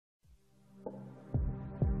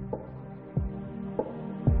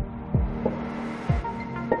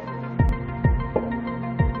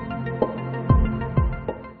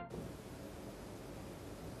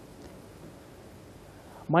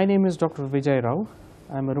My name is Dr. Vijay.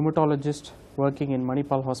 I am a rheumatologist working in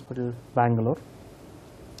Manipal Hospital, Bangalore.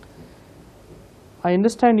 I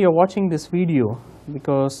understand you are watching this video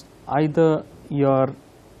because either you are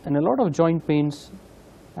in a lot of joint pains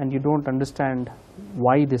and you don't understand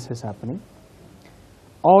why this is happening,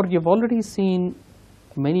 or you have already seen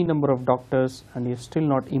many number of doctors and you have still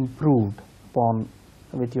not improved upon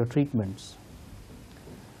with your treatments.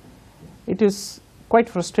 It is quite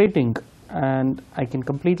frustrating, and I can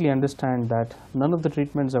completely understand that none of the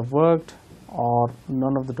treatments have worked, or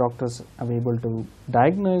none of the doctors are able to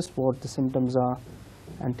diagnose what the symptoms are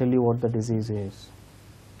and tell you what the disease is.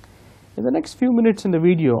 In the next few minutes in the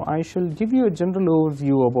video, I shall give you a general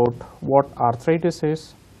overview about what arthritis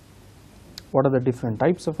is, what are the different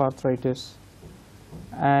types of arthritis,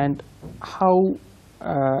 and how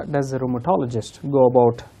does a rheumatologist go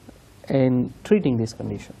about in treating these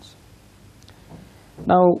conditions.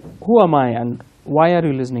 Now, who am I and why are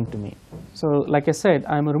you listening to me? So, like I said,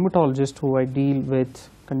 I am a rheumatologist who I deal with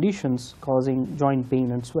conditions causing joint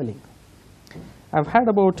pain and swelling. I have had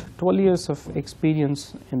about 12 years of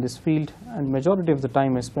experience in this field, and majority of the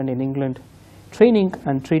time I spend in England training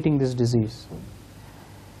and treating this disease.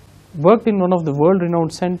 Worked in one of the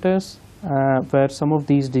world-renowned centers where some of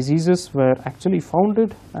these diseases were actually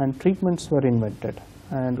founded and treatments were invented,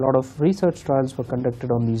 and a lot of research trials were conducted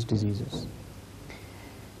on these diseases.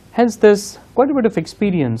 Hence, there's quite a bit of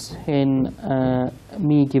experience in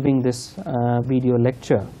me giving this video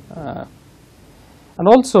lecture. And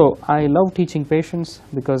also, I love teaching patients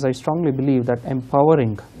because I strongly believe that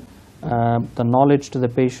empowering the knowledge to the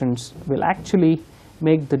patients will actually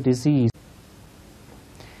make the disease.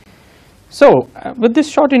 So, with this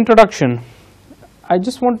short introduction, I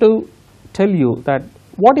just want to tell you that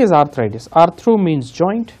what is arthritis? Arthro means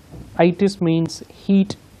joint, itis means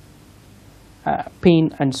heat,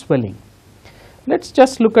 pain and swelling. Let's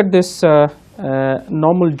just look at this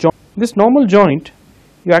normal joint. This normal joint,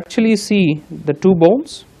 you actually see the two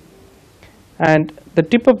bones, and the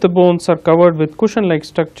tip of the bones are covered with cushion-like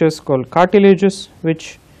structures called cartilages,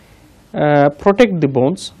 which protect the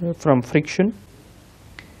bones from friction,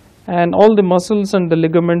 and all the muscles and the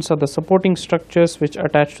ligaments are the supporting structures which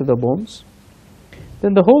attach to the bones.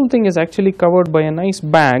 Then the whole thing is actually covered by a nice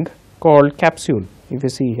bag called capsule, if you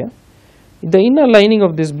see here. The inner lining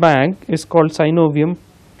of this bag is called synovium,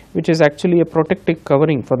 which is actually a protective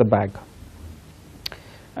covering for the bag.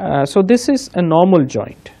 So this is a normal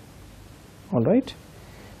joint, all right.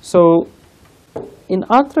 So in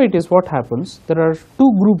arthritis, what happens? There are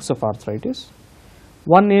two groups of arthritis.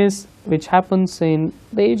 One is which happens in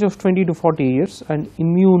the age of 20 to 40 years, an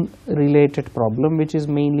immune related problem which is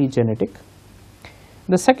mainly genetic.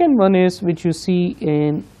 The second one is which you see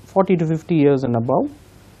in 40 to 50 years and above,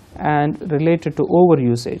 and related to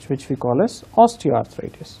overusage, which we call as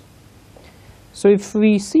osteoarthritis. So if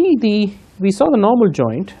we saw the normal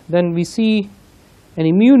joint, then we see an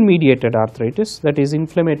immune mediated arthritis, that is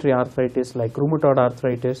inflammatory arthritis like rheumatoid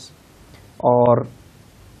arthritis or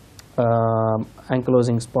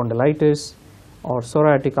ankylosing spondylitis or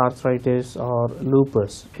psoriatic arthritis or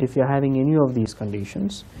lupus, if you are having any of these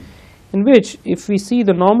conditions, in which if we see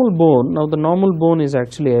the normal bone, now the normal bone is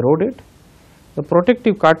actually eroded. The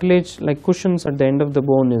protective cartilage like cushions at the end of the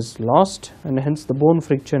bone is lost, and hence the bone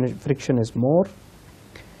friction is more.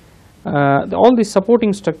 All the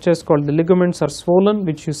supporting structures called the ligaments are swollen,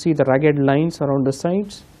 which you see the ragged lines around the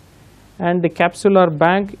sides, and the capsular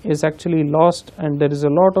bag is actually lost, and there is a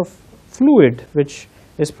lot of fluid which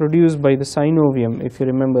is produced by the synovium, if you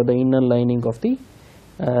remember the inner lining of the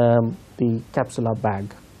capsular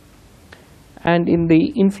bag. And in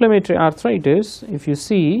the inflammatory arthritis, if you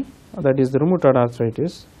see, that is the rheumatoid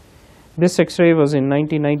arthritis, this X-ray was in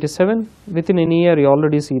 1997. Within a year you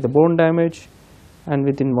already see the bone damage, and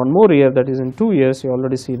within one more year, that is in 2 years, you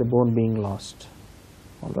already see the bone being lost,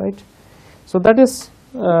 all right. So that is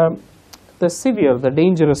the severe, the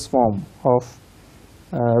dangerous form of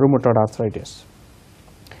rheumatoid arthritis.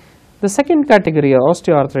 The second category,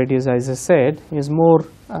 osteoarthritis, as I said, is more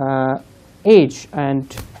age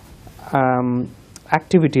and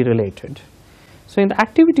activity related. So in the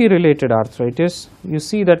activity related arthritis, you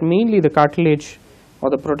see that mainly the cartilage or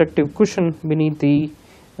the protective cushion beneath the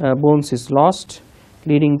bones is lost,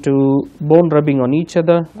 leading to bone rubbing on each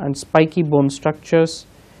other and spiky bone structures,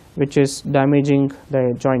 which is damaging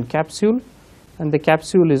the joint capsule, and the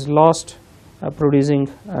capsule is lost, producing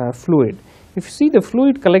fluid. If you see, the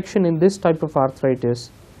fluid collection in this type of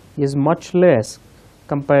arthritis is much less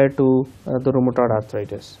compared to the rheumatoid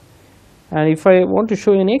arthritis. And if I want to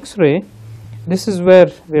show you an X-ray, this is where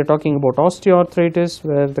we are talking about osteoarthritis,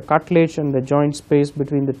 where the cartilage and the joint space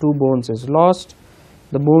between the two bones is lost,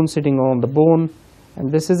 the bone sitting on the bone,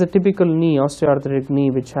 and this is a typical knee, osteoarthritic knee,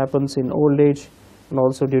 which happens in old age and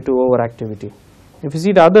also due to overactivity. If you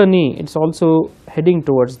see the other knee, it's also heading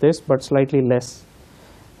towards this but slightly less.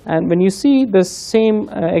 And when you see the same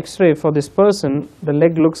X-ray for this person, the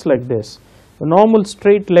leg looks like this. The normal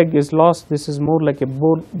straight leg is lost. This is more like a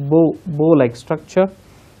bow-like structure,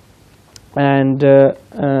 and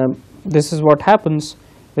this is what happens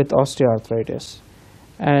with osteoarthritis.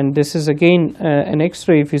 And this is again an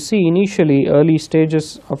X-ray. If you see initially early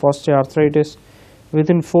stages of osteoarthritis,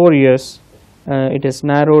 within 4 years it is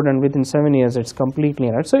narrowed, and within 7 years it's completely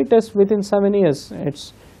narrowed. So it is within 7 years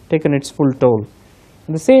it's taken its full toll.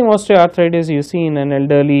 The same osteoarthritis you see in an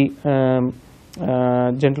elderly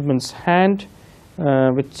gentleman's hand,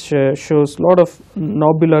 which shows a lot of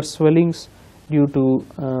nodular swellings due to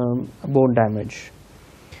bone damage.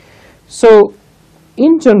 So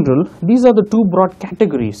in general, these are the two broad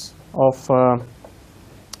categories of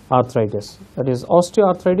arthritis, that is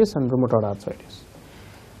osteoarthritis and rheumatoid arthritis.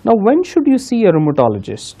 Now, when should you see a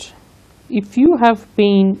rheumatologist? If you have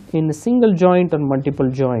pain in a single joint or multiple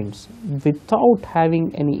joints without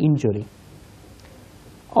having any injury,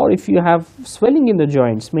 or if you have swelling in the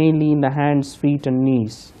joints, mainly in the hands, feet and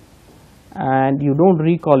knees, and you don't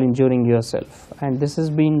recall injuring yourself, and this has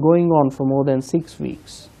been going on for more than 6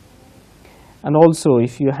 weeks, and also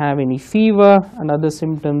if you have any fever and other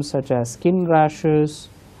symptoms such as skin rashes,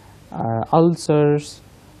 ulcers,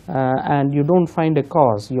 and you don't find a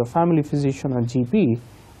cause, your family physician or GP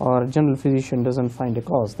or general physician doesn't find a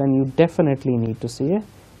cause, then you definitely need to see a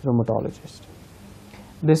rheumatologist.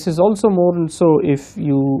 This is also more and so if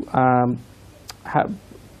you have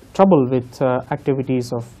trouble with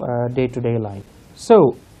activities of day-to-day life.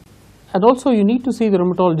 So, and also you need to see the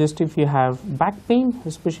rheumatologist if you have back pain,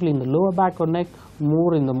 especially in the lower back or neck,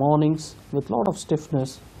 more in the mornings with a lot of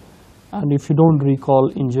stiffness, and if you don't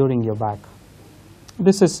recall injuring your back.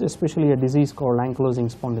 This is especially a disease called ankylosing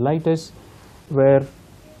spondylitis, where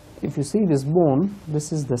if you see this bone,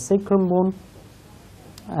 this is the sacrum bone,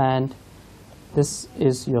 and this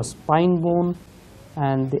is your spine bone,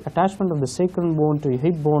 and the attachment of the sacrum bone to your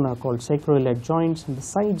hip bone are called sacroiliac joints, and the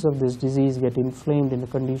sides of this disease get inflamed in a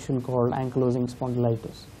condition called ankylosing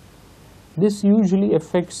spondylitis. This usually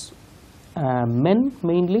affects men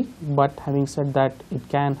mainly, but having said that, it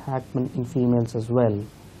can happen in females as well.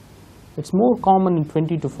 It's more common in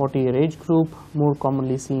 20 to 40 year age group, more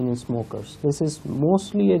commonly seen in smokers. This is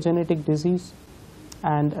mostly a genetic disease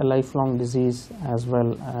and a lifelong disease as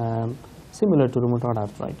well, similar to rheumatoid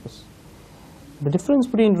arthritis. The difference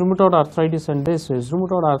between rheumatoid arthritis and this is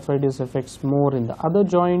rheumatoid arthritis affects more in the other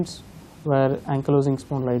joints, where ankylosing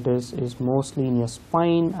spondylitis is mostly in your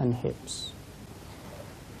spine and hips.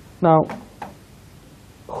 Now,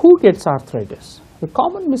 who gets arthritis? The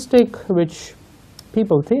common mistake which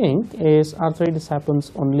people think is arthritis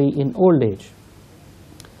happens only in old age.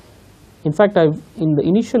 In fact, in the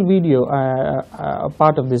initial video,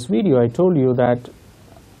 part of this video, I told you that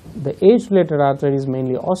the age-related arthritis is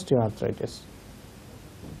mainly osteoarthritis.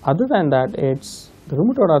 Other than that, it's the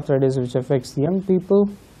rheumatoid arthritis which affects the young people,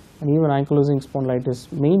 and even ankylosing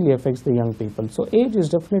spondylitis mainly affects the young people. So age is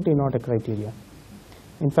definitely not a criteria.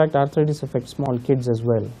 In fact, arthritis affects small kids as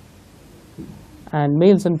well, and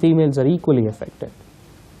males and females are equally affected.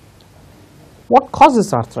 What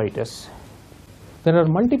causes arthritis? There are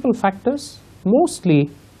multiple factors. Mostly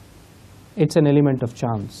it's an element of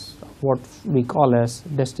chance, what we call as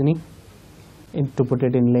destiny, to put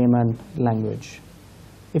it in layman language.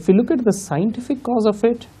 If you look at the scientific cause of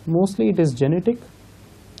it, mostly it is genetic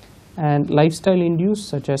and lifestyle induced,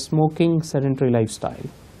 such as smoking, sedentary lifestyle.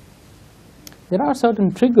 There are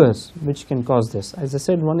certain triggers which can cause this. As I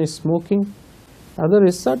said, one is smoking, other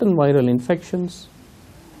is certain viral infections,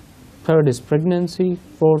 third is pregnancy,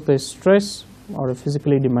 fourth is stress or a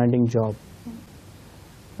physically demanding job.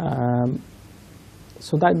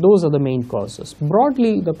 So those are the main causes.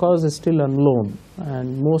 Broadly, the cause is still unknown,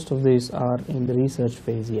 and most of these are in the research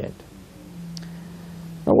phase yet.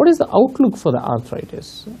 Now, what is the outlook for the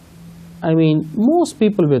arthritis? I mean, most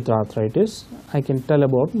people with arthritis, I can tell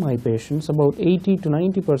about my patients, about 80 to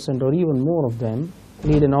 90% or even more of them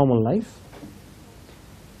lead a normal life,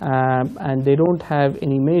 and they don't have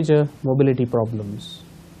any major mobility problems.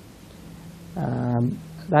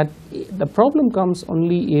 That the problem comes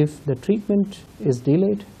only if the treatment is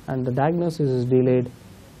delayed and the diagnosis is delayed,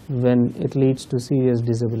 when it leads to serious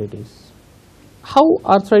disabilities. How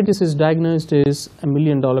arthritis is diagnosed is a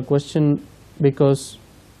 $1,000,000 question, because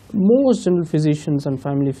most general physicians and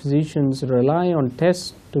family physicians rely on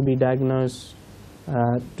tests to be diagnosed,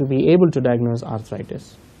 to be able to diagnose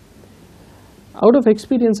arthritis. Out of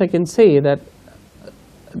experience, I can say that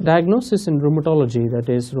diagnosis in rheumatology, that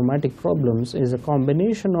is rheumatic problems, is a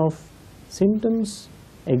combination of symptoms,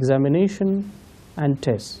 examination and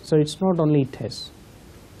tests. So it's not only tests.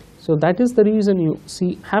 So that is the reason you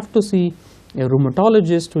have to see a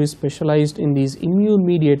rheumatologist who is specialized in these immune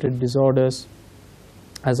mediated disorders,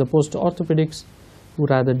 as opposed to orthopedics who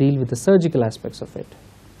rather deal with the surgical aspects of it.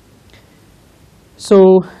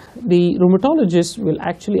 So the rheumatologist will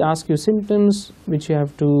actually ask you symptoms which you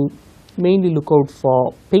have to mainly look out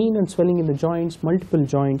for: pain and swelling in the joints, multiple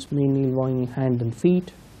joints, mainly involving hand and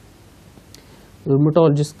feet. The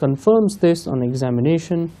rheumatologist confirms this on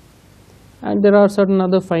examination, and there are certain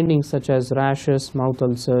other findings such as rashes, mouth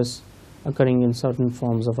ulcers occurring in certain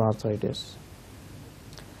forms of arthritis.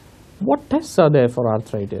 What tests are there for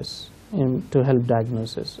arthritis to help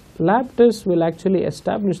diagnosis? Lab tests will actually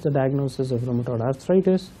establish the diagnosis of rheumatoid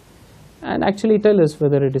arthritis and actually tell us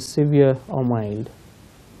whether it is severe or mild.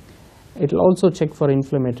 It will also check for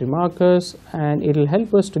inflammatory markers, and it will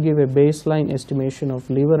help us to give a baseline estimation of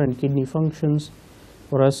liver and kidney functions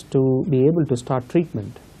for us to be able to start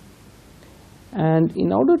treatment. And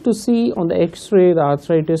in order to see on the X-ray, the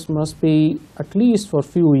arthritis must be at least for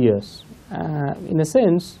few years. In a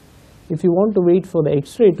sense, if you want to wait for the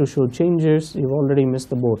X-ray to show changes, you've already missed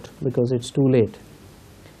the boat because it's too late.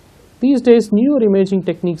 These days, newer imaging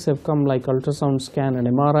techniques have come, like ultrasound scan and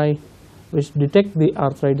MRI, which detect the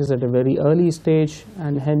arthritis at a very early stage,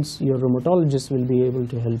 and hence your rheumatologist will be able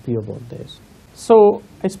to help you about this. So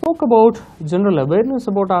I spoke about general awareness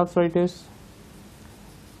about arthritis,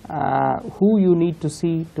 who you need to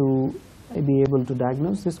see to be able to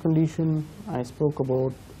diagnose this condition. I spoke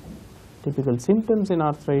about typical symptoms in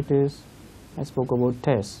arthritis. I spoke about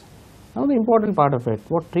tests. Now the important part of it,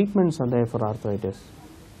 what treatments are there for arthritis?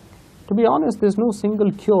 To be honest, there is no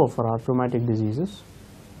single cure for our rheumatic diseases.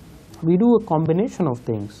 We do a combination of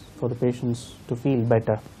things for the patients to feel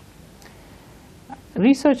better.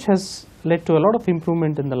 Research has led to a lot of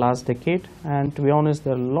improvement in the last decade, and to be honest,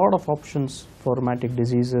 there are a lot of options for rheumatic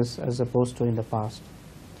diseases as opposed to in the past.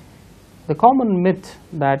 The common myth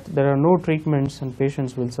that there are no treatments and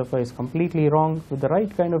patients will suffer is completely wrong. With the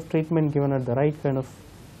right kind of treatment given at the right kind of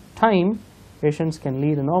time, patients can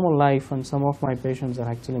lead a normal life, and some of my patients are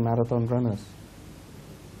actually marathon runners.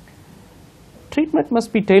 Treatment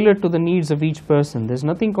must be tailored to the needs of each person. There is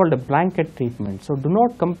nothing called a blanket treatment. So do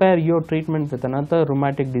not compare your treatment with another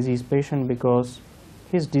rheumatic disease patient because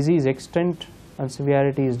his disease extent and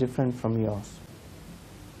severity is different from yours.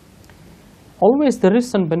 Always the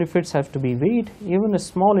risks and benefits have to be weighed. Even a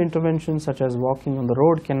small intervention such as walking on the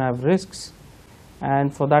road can have risks,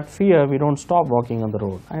 and for that fear we don't stop walking on the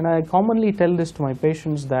road. And I commonly tell this to my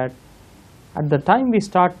patients that at the time we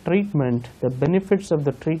start treatment, the benefits of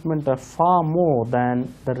the treatment are far more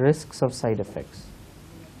than the risks of side effects.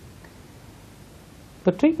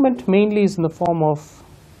 The treatment mainly is in the form of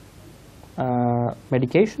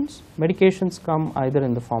medications. Medications come either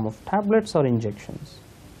in the form of tablets or injections.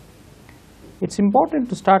 It's important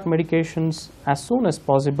to start medications as soon as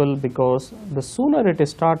possible because the sooner it is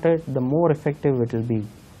started, the more effective it will be.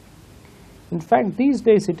 In fact, these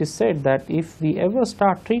days it is said that if we ever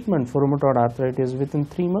start treatment for rheumatoid arthritis within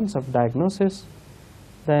 3 months of diagnosis,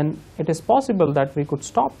 then it is possible that we could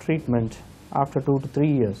stop treatment after 2 to 3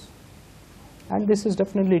 years. And this is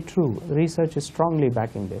definitely true. Research is strongly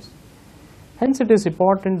backing this. Hence, it is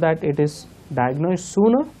important that it is diagnosed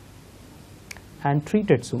sooner and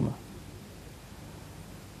treated sooner.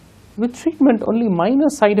 With treatment, only minor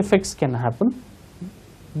side effects can happen,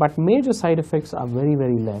 but major side effects are very,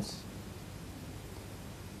 very less.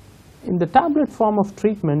 In the tablet form of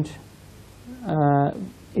treatment,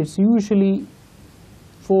 it's usually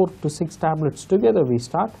 4 to 6 tablets together we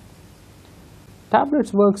start.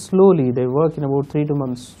 Tablets work slowly. They work in about 3 to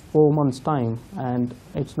 4 months time, and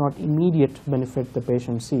it's not immediate benefit the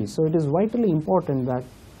patient sees. So it is vitally important that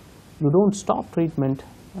you don't stop treatment,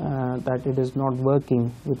 that it is not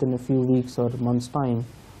working within a few weeks or months time.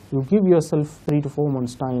 You give yourself 3 to 4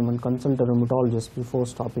 months time and consult a rheumatologist before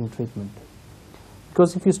stopping treatment.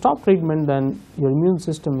 Because if you stop treatment, then your immune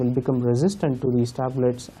system will become resistant to these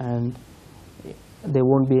tablets and there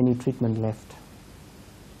won't be any treatment left.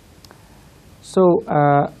 So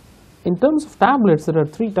in terms of tablets, there are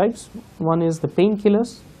 3 types. One is the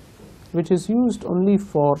painkillers, which is used only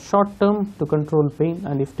for short term to control pain,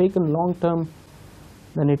 and if taken long term,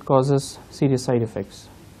 then it causes serious side effects.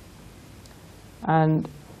 And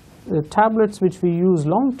the tablets which we use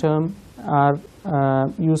long term are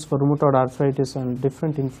used for rheumatoid arthritis and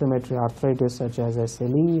different inflammatory arthritis such as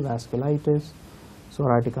SLE, vasculitis,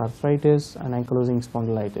 psoriatic arthritis and ankylosing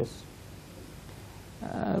spondylitis.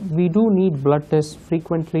 We do need blood tests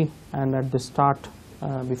frequently and at the start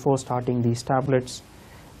before starting these tablets,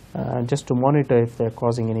 just to monitor if they are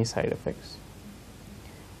causing any side effects.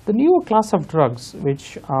 The newer class of drugs,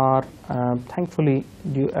 which are thankfully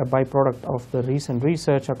a byproduct of the recent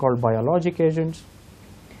research, are called biologic agents.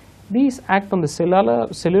 These act on the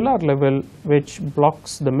cellular level, which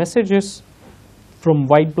blocks the messages from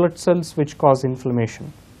white blood cells which cause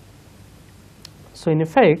inflammation. So in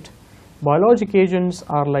effect, biologic agents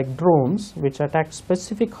are like drones which attack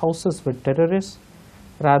specific houses with terrorists,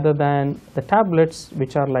 rather than the tablets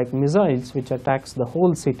which are like missiles which attacks the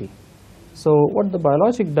whole city. So what the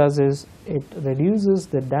biologic does is it reduces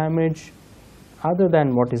the damage other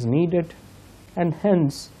than what is needed, and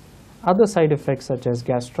hence other side effects such as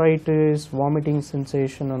gastritis, vomiting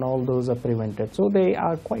sensation, and all those are prevented. So they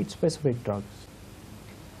are quite specific drugs.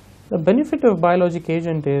 The benefit of biologic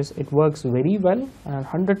agent is it works very well, and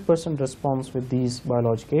 100% response with these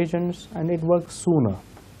biologic agents, and it works sooner.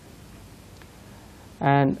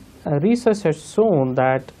 And research has shown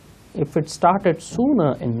that if it started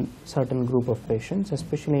sooner in certain group of patients,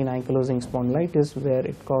 especially in ankylosing spondylitis where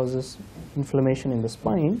it causes inflammation in the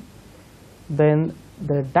spine, then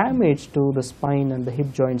the damage to the spine and the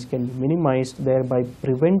hip joints can be minimized, thereby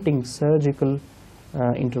preventing surgical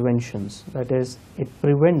interventions. That is, it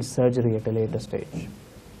prevents surgery at a later stage.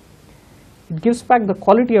 It gives back the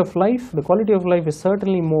quality of life. The quality of life is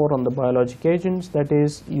certainly more on the biologic agents. That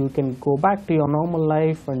is, you can go back to your normal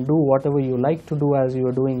life and do whatever you like to do as you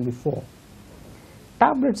were doing before.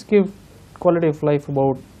 Tablets give quality of life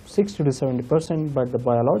about 60 to 70%, but the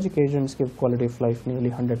biologic agents give quality of life nearly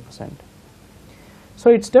 100%. So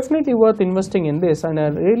it's definitely worth investing in this, and I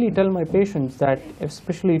really tell my patients that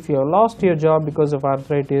especially if you have lost your job because of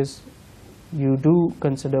arthritis, you do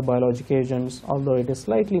consider biologic agents, although it is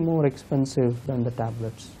slightly more expensive than the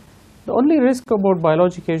tablets. The only risk about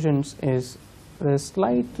biologic agents is there is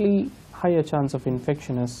slightly higher chance of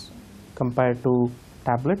infection as compared to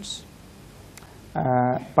tablets.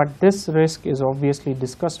 But this risk is obviously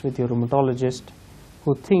discussed with your rheumatologist,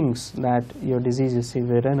 who thinks that your disease is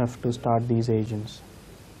severe enough to start these agents.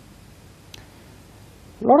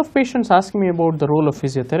 A lot of patients ask me about the role of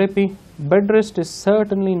physiotherapy. Bed rest is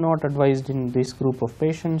certainly not advised in this group of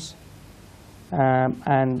patients,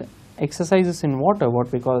 and exercises in water,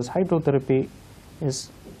 what we call as hydrotherapy,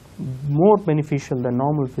 is more beneficial than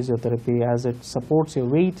normal physiotherapy as it supports your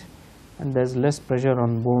weight and there is less pressure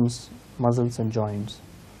on bones, muscles and joints.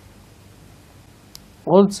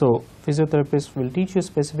 Also, physiotherapists will teach you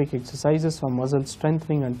specific exercises for muscle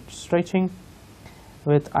strengthening and stretching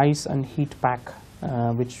with ice and heat pack,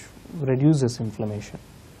 which reduces inflammation.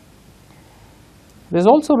 There is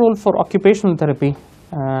also a role for occupational therapy,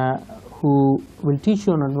 who will teach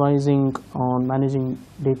you on advising on managing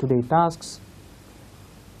day-to-day tasks,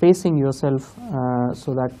 pacing yourself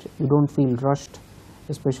so that you don't feel rushed,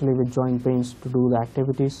 especially with joint pains, to do the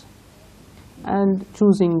activities, and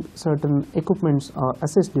choosing certain equipments or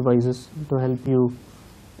assist devices to help you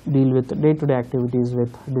deal with day-to-day activities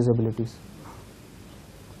with disabilities.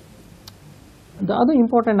 The other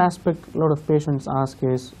important aspect a lot of patients ask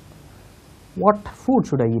is, what food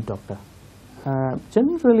should I eat, doctor?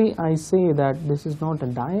 Generally, I say that this is not a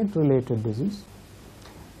diet-related disease,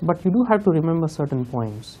 but you do have to remember certain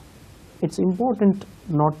points. It's important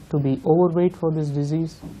not to be overweight for this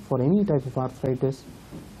disease, for any type of arthritis,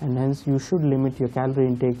 and hence you should limit your calorie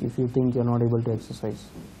intake if you think you're not able to exercise.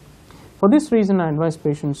 For this reason, I advise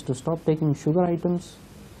patients to stop taking sugar items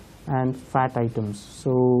and fat items.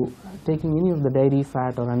 So taking any of the dairy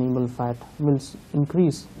fat or animal fat will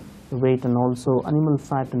increase the weight, and also animal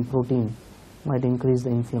fat and protein might increase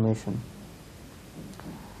the inflammation.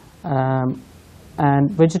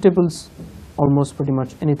 And vegetables, almost pretty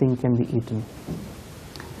much anything can be eaten.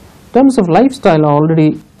 In terms of lifestyle, I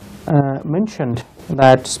already mentioned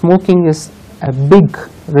that smoking is a big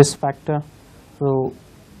risk factor. So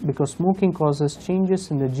because smoking causes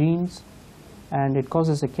changes in the genes, and it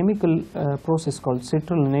causes a chemical process called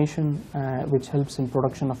citrullination, which helps in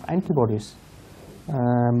production of antibodies,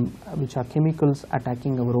 which are chemicals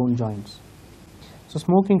attacking our own joints. So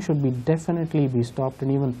smoking should definitely be stopped,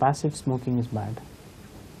 and even passive smoking is bad.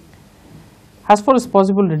 As far as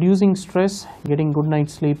possible, reducing stress, getting good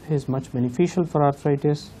night's sleep is much beneficial for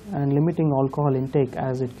arthritis, and limiting alcohol intake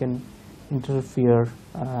as it can interfere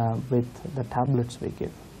with the tablets we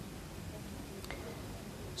give.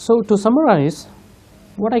 So to summarize,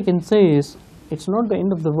 what I can say is, it's not the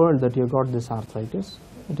end of the world that you got this arthritis.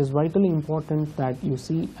 It is vitally important that you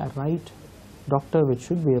see a right doctor, which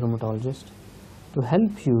should be a rheumatologist, to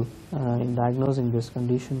help you in diagnosing this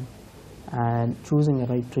condition and choosing a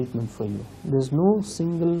right treatment for you. There is no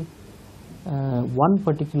single one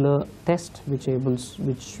particular test which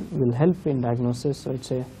will help in diagnosis. So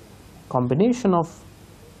it's a combination of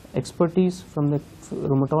expertise from the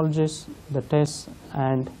rheumatologist, the tests,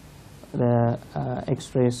 and the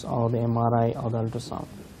X-rays or the MRI or the ultrasound.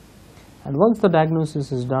 And once the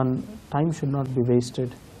diagnosis is done, time should not be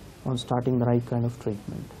wasted on starting the right kind of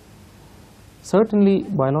treatment. Certainly,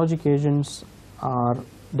 biologic agents are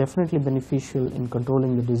definitely beneficial in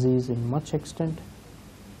controlling the disease in much extent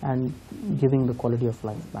and giving the quality of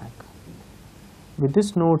life back. With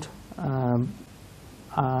this note,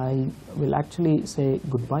 I will actually say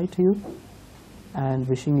goodbye to you and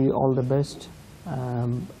wishing you all the best,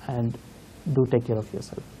 and do take care of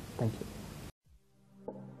yourself. Thank you.